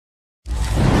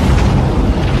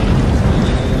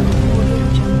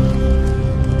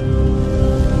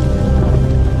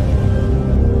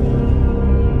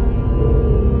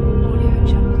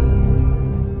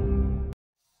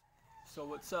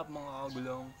What's up mga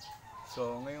kagulong?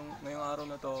 So ngayong araw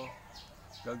na to,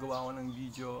 gagawa ko ng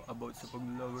video about sa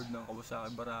pag-lowered ng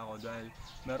Kawasaki barako dahil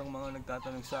merong mga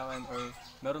nagtatanong sa akin or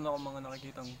meron ako mga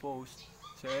nakikitang post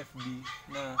sa FB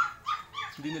na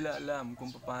hindi nila alam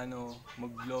kung paano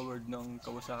mag-lowered ng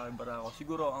Kawasaki barako.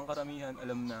 Siguro ang karamihan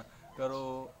alam na,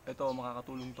 pero ito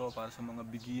makakatulong to para sa mga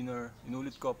beginner.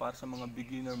 Inulit ko, para sa mga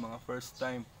beginner, mga first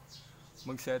time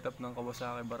mag-setup ng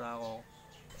Kawasaki barako.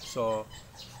 So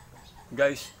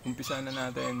guys, umpisa na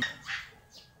natin.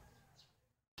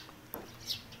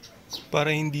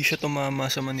 Para hindi siya tumama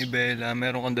sa manibela,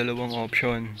 meron kang dalawang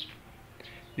option.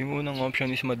 Yung unang option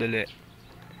is madali.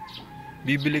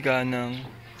 Bibili ka ng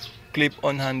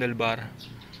clip-on handlebar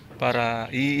para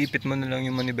iipit mo na lang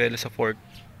yung manibela sa fork.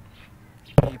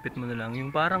 Iipit mo na lang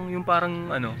yung parang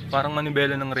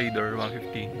manibela ng Raider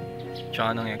 150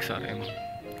 tsaka ng XRM.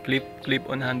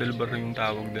 Clip-on handlebar yung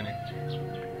tawag doon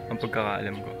ang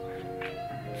pagkakaalam ko.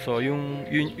 So yun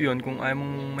kung ayaw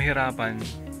mong mahirapan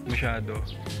masyado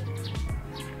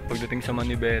pagdating sa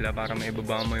manibela para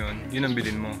maibaba mo yun ang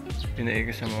bilhin mo,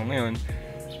 pinaikas mo. Ngayon,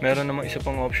 meron namang isa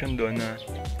pang option doon na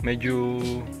medyo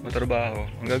matrabaho.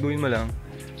 Ang gagawin mo lang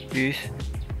is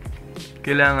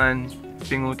kailangan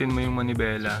pingutin mo yung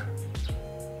manibela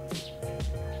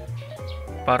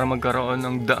para magkaroon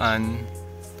ng daan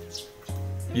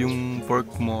yung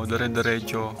fork mo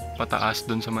dire-diretso pataas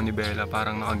doon sa manibela,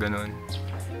 parang nakaganon.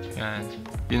 Yan,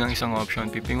 yun ang isang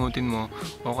option, pipingutin mo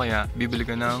o kaya bibili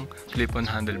ka ng clip-on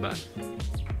handlebar.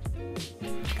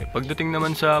 Okay, pagdating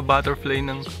naman sa butterfly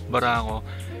ng barako,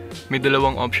 may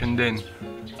dalawang option din.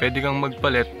 Pwede kang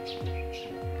magpalit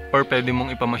or pwede mong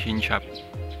ipa-machine shop.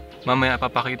 Mamaya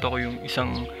papakita ko yung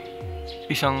isang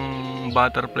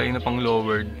butterfly na pang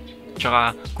lowered,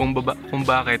 tsaka kung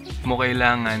bakit mo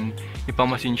kailangan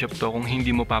ipa-machine shop to kung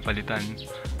hindi mo papalitan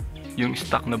yung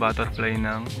stock na butterfly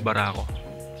ng barako.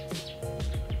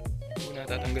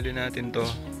 Tatanggalin natin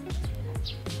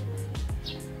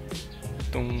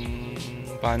itong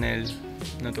panel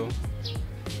na to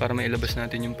para mailabas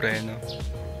natin yung preno,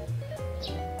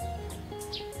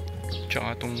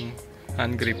 tsaka itong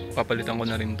hand grip papalitan ko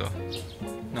na rin to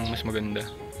ng mas maganda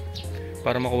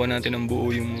para makuha natin ang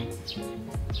buo yung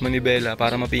manibela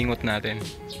para mapingot natin.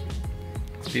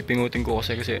 Pipingutin ko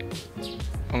kasi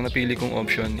ang napili kong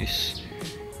option is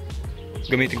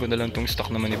gamitin ko na lang itong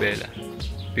stock na manibela.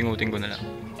 Pingutin ko na lang.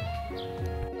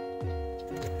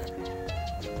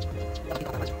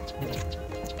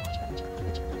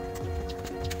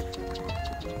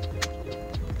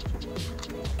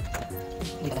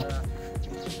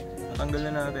 Natanggal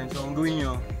na natin. So ang gawin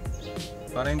nyo,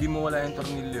 para hindi mo wala yung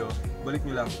tornilyo, balik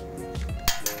nyo lang.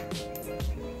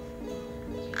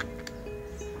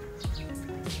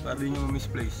 Para di nyo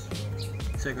misplace.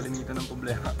 Kasi kalimitan ng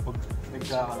problema pag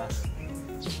nagkakalas.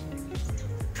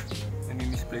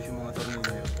 Nami-misplace yung mga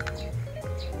tornilyo.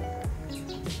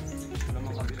 Wala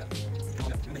mang kabila.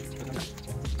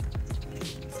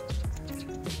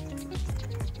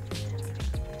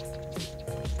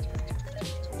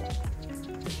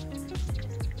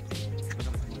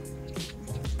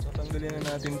 So tanggalin na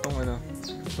natin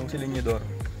tong silinyador.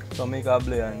 So may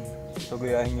kable yan. So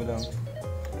gayahin nyo lang.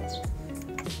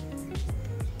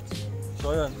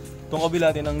 So yun, itong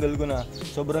kabila tinanggal ko na.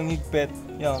 Sobrang higpit.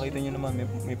 Yan, kita nyo naman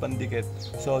may pandikit.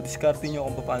 So diskarte nyo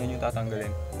kung paano nyo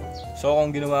tatanggalin. So kung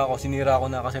ginawa ko, sinira ko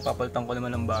na kasi papalitan ko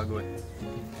naman ng bago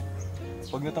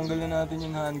Pag natanggal na natin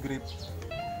yung hand grip,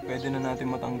 pwede na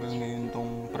natin matanggal ngayon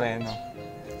itong preno.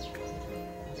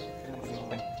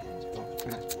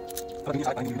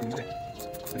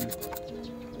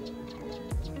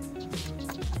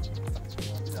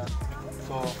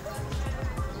 So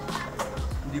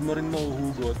hindi mo rin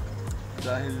mahuhugot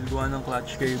dahil gawa ng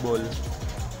clutch cable.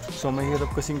 So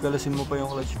mahirap kasing kalasin mo pa yung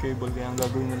clutch cable, kaya ang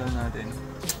gagawin na lang natin,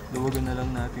 luwagan na lang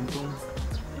natin itong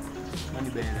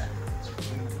manibela.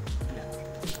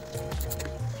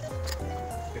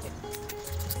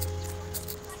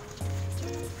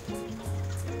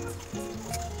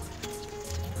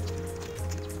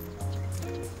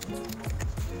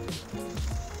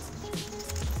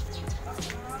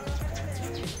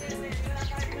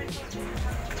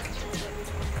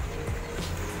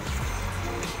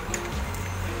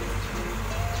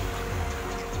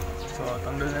 So,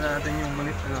 tanggal na natin yung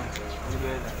manibela.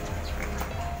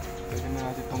 Pwede na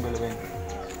natin itong galawin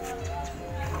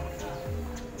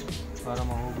para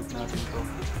mahugot natin ito.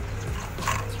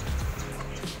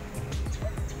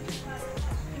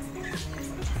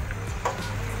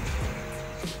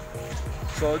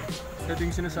 So, ito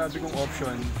yung sinasabi kong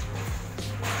option.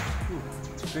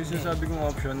 Ito yung sinasabi kong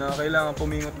option na kailangan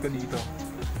pumingot ka dito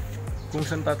kung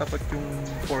saan tatapat yung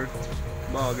fork.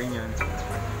 Baka ganyan.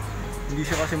 Hindi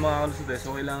siya kasi makakalusot eh,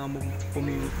 so kailangan mo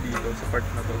puminot dito sa part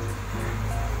na to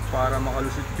para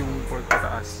makalusot yung fork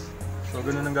pataas. So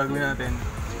ganun ang gagawin natin,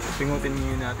 pingutin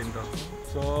ngayon natin to.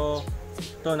 So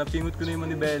to, napingot ko na yung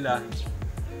manibela.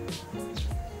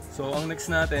 So ang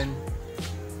next natin,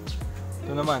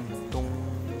 ito naman, itong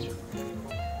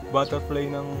butterfly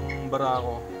ng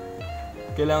barako.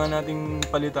 Kailangan nating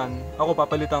palitan. Ako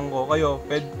papalitan ko. Kayo,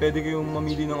 pwede kayong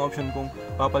mamili ng option kung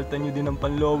papalitan nyo din ng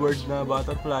pan-lowered na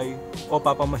butterfly o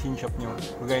papamachine shop nyo.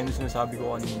 Kagaya na sinasabi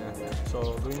ko kanina.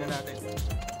 So, gawin na natin.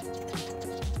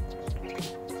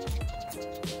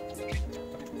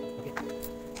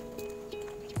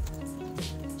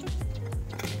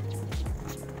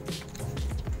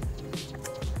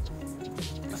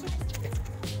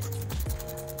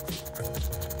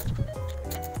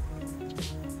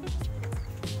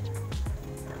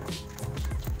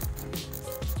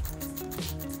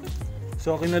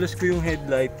 So kinalas ko yung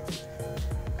headlight.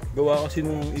 Gawa kasi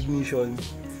nung ignition.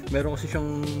 Meron kasi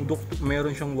siyang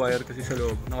meron siyang wire kasi sa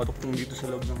loob. Nakatuktong dito sa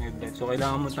loob ng headlight. So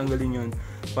kailangan mo tanggalin 'yon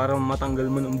para matanggal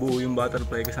mo ng buo yung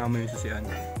butterfly kasama yung sasian.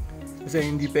 Kasi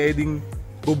hindi pwedeng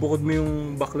bubukod mo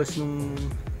yung backlash ng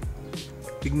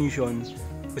ignition.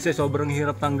 Kasi sobrang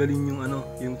hirap tanggalin yung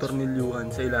yung tornilyuhan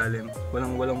sa ilalim.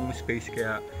 Walang space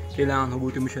kaya kailangan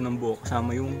hugutin mo siya ng buo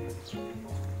kasama yung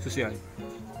sasian.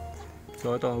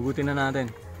 So ito, hugutin na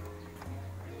natin.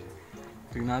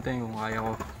 Tignan natin kung kaya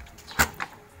ko.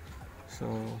 So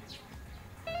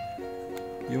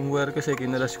yung wire kasi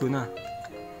kinalas ko na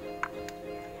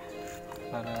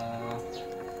para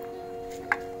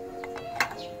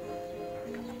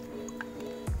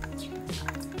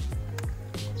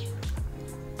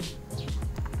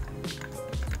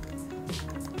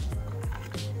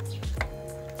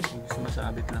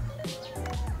sumasabit lang.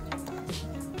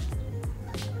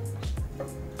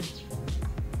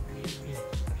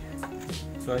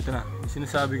 So ito na, yung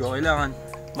sinasabi ko, kailangan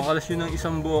makalas yun ng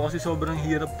isang buo kasi sobrang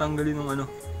hirap tanggalin ng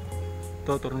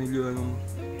tornilyo ng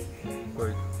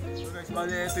cord. So guys,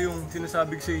 bali ito yung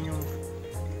sinasabi ko sa inyo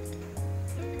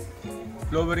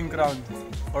lowering crown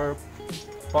or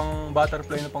pang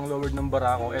butterfly na pang lowered ng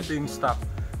barako. Ito yung stock.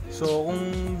 So kung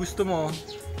gusto mo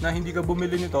na hindi ka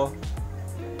bumili nito,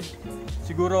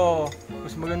 siguro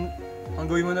mas maganda ang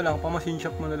gawin mo na lang, pamachine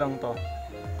shop mo na lang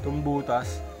itong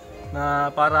butas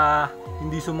na para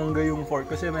hindi sumangga yung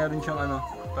fork kasi meron siyang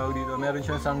tawag dito, meron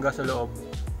siyang sangga sa loob.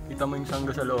 Kita mo yung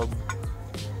sangga sa loob,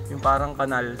 yung parang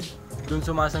kanal doon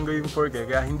sumasangga yung fork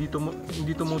kaya hindi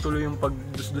tumutuloy yung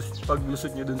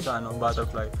paglusot niyo doon sa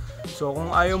butterfly. So kung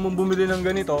ayaw mong bumili ng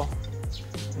ganito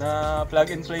na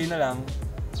plug and play na lang,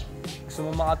 gusto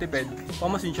mo makatipid,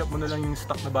 pamachine shop mo na lang yung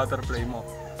stock na butterfly mo.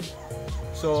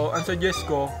 So ang suggest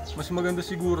ko, mas maganda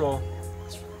siguro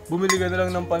bumili ka na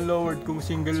lang ng pan-lowered kung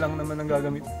single lang naman ang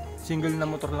single na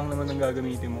motor lang naman ang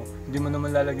gagamitin mo. Hindi mo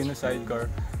naman lalagyan ng sidecar.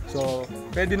 So,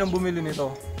 pwede nang bumili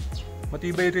nito.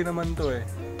 Matibay rin naman to eh.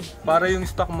 Para yung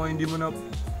stock mo hindi mo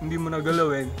na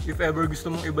galawin. If ever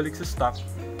gusto mong ibalik sa stock,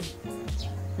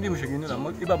 hindi mo siya gano'n lang.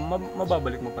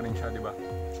 Mababalik mo pa rin siya, di ba?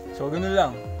 So, gano'n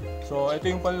lang. So, ito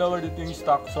yung pan-lowered, ito yung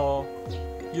stock. So,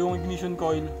 yung ignition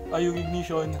coil, yung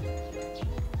ignition,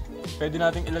 pwede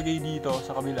nating ilagay dito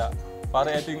sa kabila.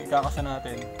 Para ito yung ikakasa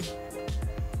natin.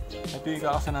 Ito yung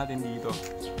ikakasa natin dito.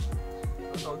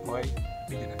 Okay?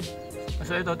 Bigyan na.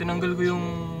 So ito, tinanggal ko yung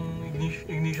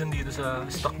ignition dito sa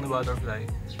stock na butterfly.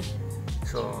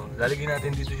 So, lalagyan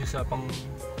natin dito siya sa pang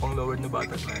lowered na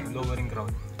butterfly, lowering crown.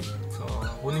 So,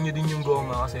 kunin nyo din yung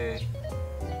goma kasi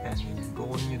yan,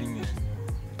 kukunin nyo din yan.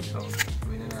 So,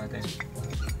 gawin na natin.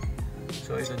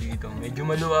 So, ito dito. Medyo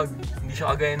maluwag. Hindi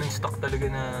siya kagaya ng stock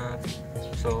talaga na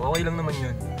so, okay lang naman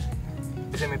yun.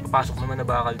 Kasi may papasok naman na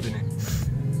bakal dun eh.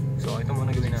 So ito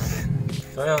muna gawin natin.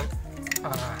 So ayun.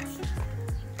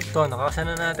 Ito, nakakasa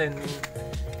na natin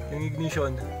yung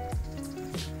ignition.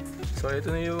 So ito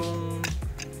na yung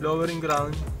lowering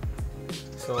ground.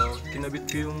 So kinabit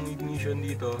ko yung ignition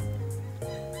dito.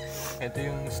 Ito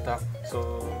yung stock.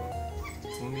 So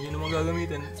kung hindi nyo naman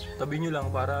gagamitin, tabi nyo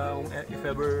lang para kung if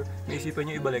ever naisipan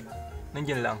nyo ibalik,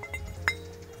 nandyan lang.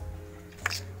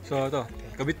 So ito,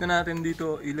 kabit na natin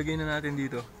dito, ilagay na natin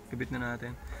dito, kabit na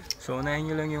natin. So unahin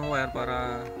nyo lang yung wire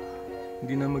para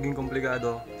hindi na maging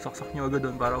komplikado. Saksak nyo agad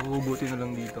doon para huhubutin na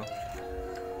lang dito.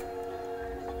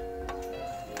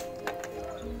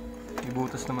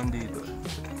 Ibutas naman dito.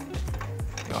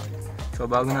 Yan. So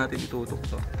bago natin itutok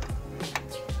to.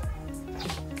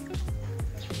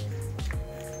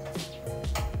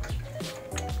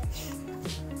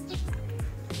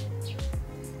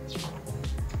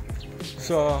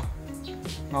 So,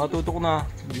 nakatutok na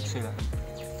dito sila.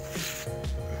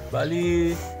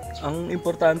 Bali, ang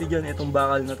importante dyan, itong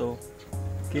bakal na to,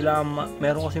 kailangan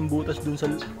meron kasing butas dun sa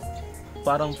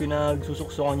parang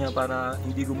pinagsusuksukan niya para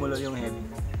hindi gumalaw yung head.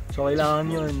 So kailangan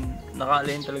yun,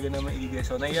 naka-align talaga na maigi.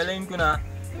 So nai-align ko na,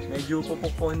 medyo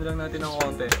pupukpukin lang natin ng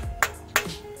konti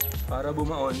para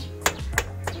bumaon.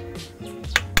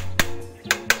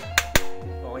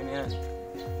 Okay na yan.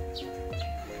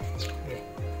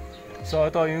 So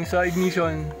ito, yung sa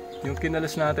ignition, yung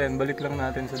kinalas natin, balik lang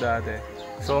natin sa dati.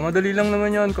 So madali lang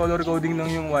naman yun, color coding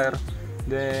lang yung wire.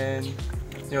 Then,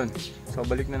 yun. So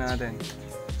balik na natin.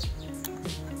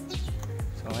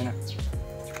 So okay na.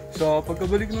 So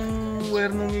pagkabalik ng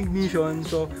wire ng ignition,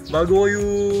 so bago kayo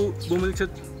bumalik sa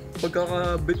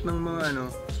pagkakabit ng mga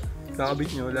kakabit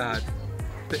nyo lahat,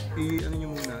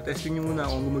 testing nyo muna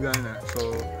kung gumagana.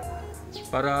 So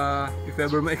para if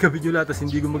ever maikabit nyo lahat tapos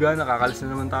hindi gumagana, kakalas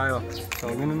na naman tayo. So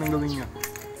ganun ang gawin nyo.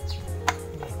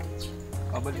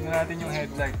 Pabalik na natin yung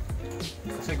headlight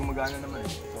kasi gumagana naman.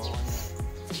 So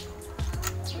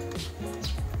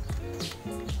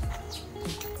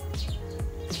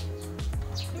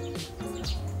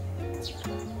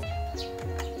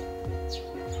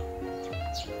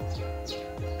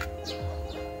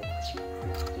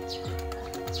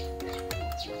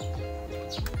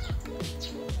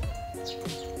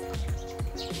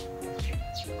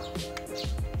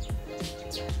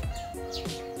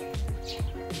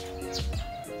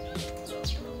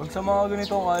pag sa mga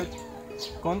ganito, kahit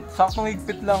saktong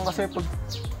higpit lang kasi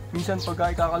minsan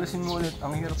pagka ikakalasin mo ulit,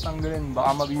 ang hirap tanggalin,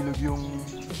 baka mabilog yung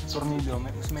tornilyo,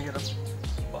 mas mahirap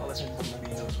pakalasin pag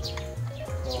mabilog.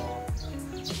 So,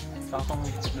 saktong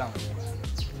higpit lang.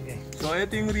 Okay. So,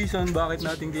 ito yung reason bakit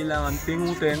natin kailangan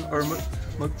pingutin or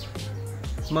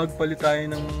magpalit tayo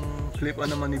ng clip-on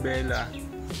na manibela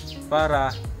para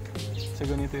sa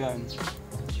ganito yan.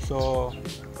 So,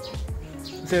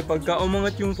 kasi pagka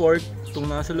umangat yung fork, itong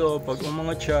nasa loob, pag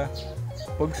umangat siya,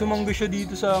 pag sumangga siya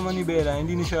dito sa manibela,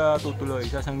 hindi na siya tutuloy,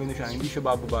 sasangga na siya, hindi siya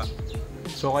bababa.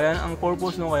 So kaya ang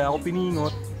purpose nung kaya ako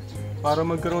piningot para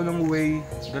magkaroon ng way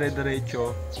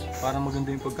dire-diretso para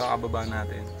maganda yung pagkakababa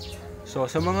natin.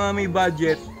 So sa mga may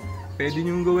budget, pwede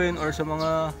nyo gawin, or sa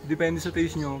mga depende sa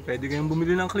taste nyo, pwede kayong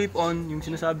bumili ng clip-on, yung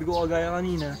sinasabi ko kagaya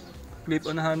kanina,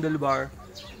 clip-on na handlebar,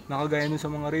 nakagaya nun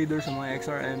sa mga Raider, sa mga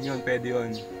XRM, yun, pwede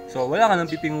yun. So wala ka nang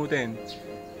pipingutin.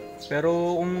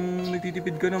 Pero kung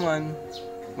nagtitipid ka naman,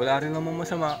 wala rin namang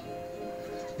masama,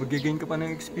 mag-gain ka pa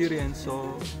ng experience,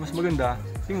 so mas maganda,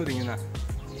 pingutin nyo na.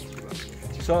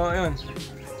 So ayun,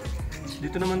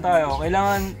 dito naman tayo,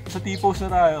 kailangan sa T-post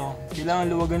na tayo, kailangan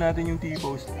luwagan natin yung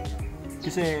T-post.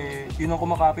 Kasi yun ang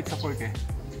kumakapit sa fork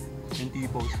yung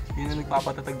T-post, yun ang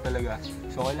nagpapatatag talaga.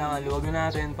 So kailangan luwagan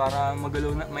natin para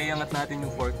magalaw na, maiangat natin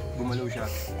yung fork, gumalaw siya.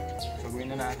 So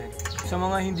gawin na natin. Sa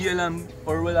mga hindi alam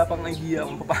or wala pang idea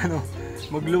kung paano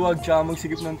magluwag tsaka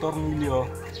magsikip ng tornilyo,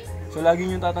 so lagi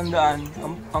nyo tatandaan,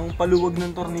 ang paluwag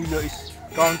ng tornilyo is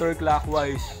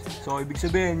counterclockwise. So ibig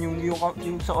sabihin,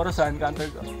 yung sa orasan,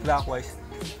 counterclockwise,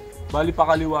 bali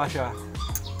pakaliwa siya.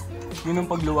 Yun ang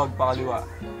pagluwag, pakaliwa,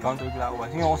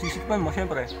 counterclockwise. Ngayon kung sisikpan mo,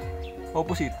 syempre,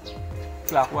 opposite,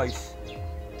 clockwise.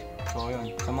 So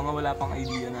yun, sa mga wala pang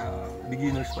idea na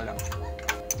beginners pa lang.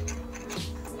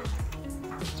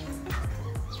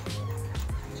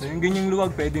 So yung ganyang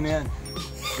luwag, pwede na yan.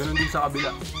 Ganun din sa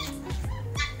kabila.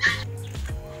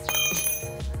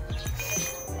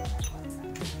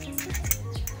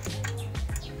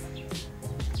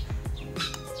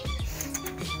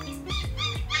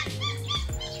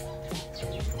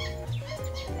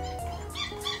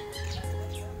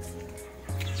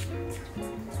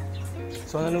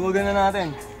 So naluwagan na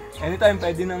natin. Anytime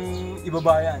pwede nang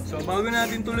ibaba yan. So bago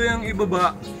natin tuloy ang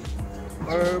ibaba,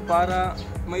 or para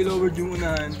mai-lower yung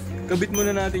unahan, kabit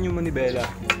muna natin yung manibela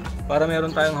para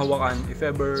meron tayong hawakan if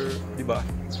ever, di ba,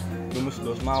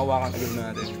 dumusdos, mahawakan agad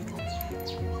natin.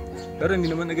 Pero hindi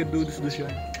naman agad dudus-dus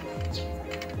yan.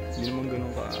 Hindi naman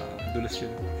ganun ka-dulas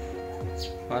yun.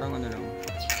 Parang ano lang,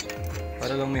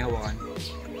 para lang may hawakan.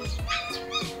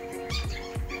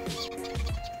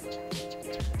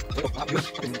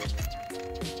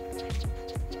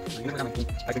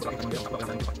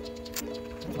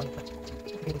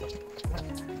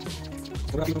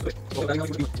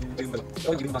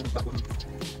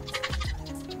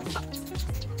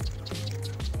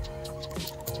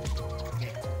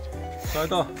 So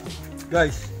ito,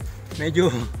 guys, medyo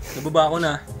nababa ko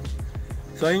na.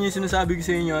 So ayun yung sinasabi ko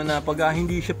sa inyo na pag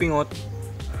hindi siya pingot,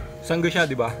 sangga siya,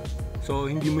 di ba? So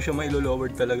hindi mo siya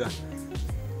mailo-lowered talaga.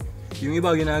 Yung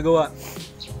iba ginagawa,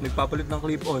 nagpapalit ng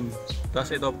clip-on,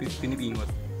 tapos ito pinipingot.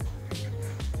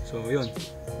 So yun,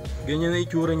 ganyan na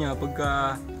itsura niya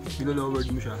pagka ilo-lowered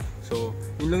mo siya. So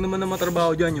yun lang naman na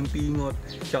matrabaho dyan, yung pingot,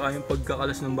 tsaka yung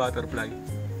pagkakalas ng butterfly.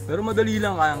 Pero madali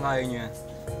lang, kayang-kaya nyo yan.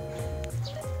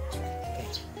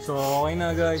 So okay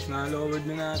na guys, na-lowered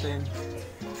na natin.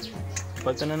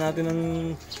 Palitan na natin ng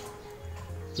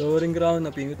lowering ground,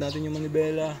 napingot natin yung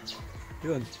manibela.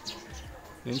 Yun.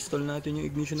 Install natin yung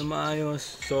ignition na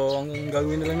maayos. So ang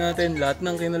gagawin na lang natin, lahat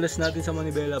ng kinalas natin sa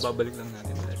manibela, babalik lang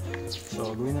natin ulit.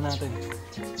 So gawin na natin.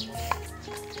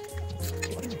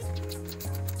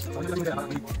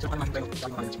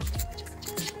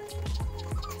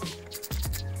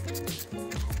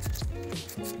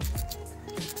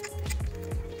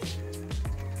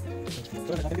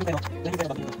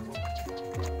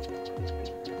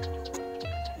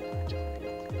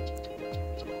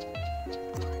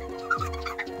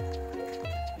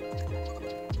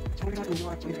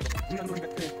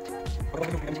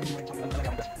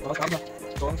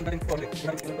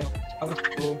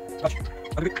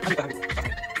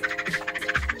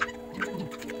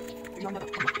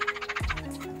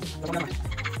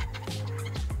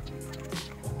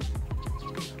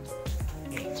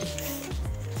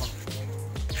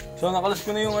 So nakalas ko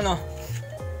na yung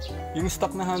yung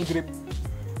stock na hand grip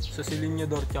sa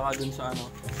silinyador tsaka dun sa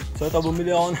So ito, bumili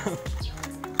ako ng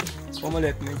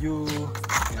pamalit, medyo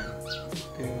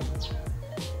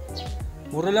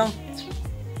mura lang.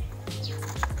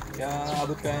 Kaya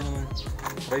abot kaya naman.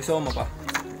 Rhizoma pa.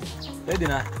 Pwede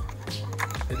na.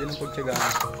 Pwede lang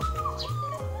pagtsagaan.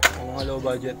 Kung mga low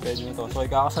budget, pwede na to. So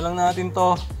ikakasa lang natin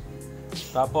to.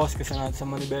 Tapos kasi natin sa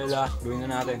manibela, gawin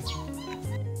na natin.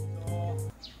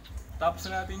 Tapos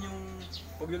na natin yung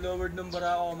pag-lowered ng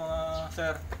barako mga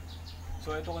sir.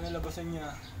 So ito kanilabasan niya.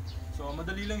 So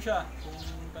madali lang siya kung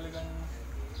talagang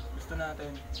gusto natin.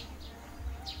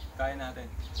 Kaya natin.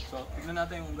 So tignan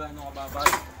natin kung gaano kababa.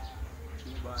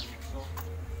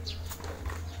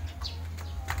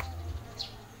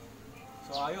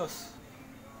 So ayos.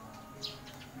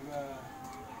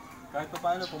 Kahit pa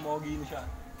paano pumogi na siya.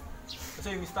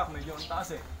 Kasi yung stock medyo ang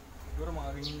taas eh. Siguro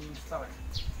mga ganyan yung stock eh.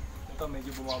 Ito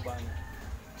medyo bumaba na.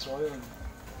 So yun.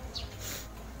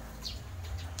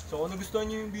 So kung nagustuhan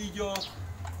nyo yung video,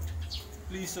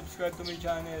 please subscribe to my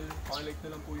channel. Pakilike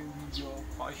na lang po yung video.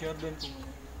 Pakishare din kung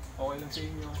okay lang sa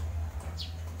inyo.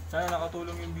 Sana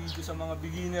nakatulong yung video sa mga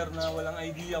beginner na walang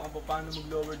idea kung paano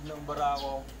mag-lowered ng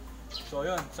barako. So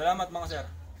yun, salamat mga sir.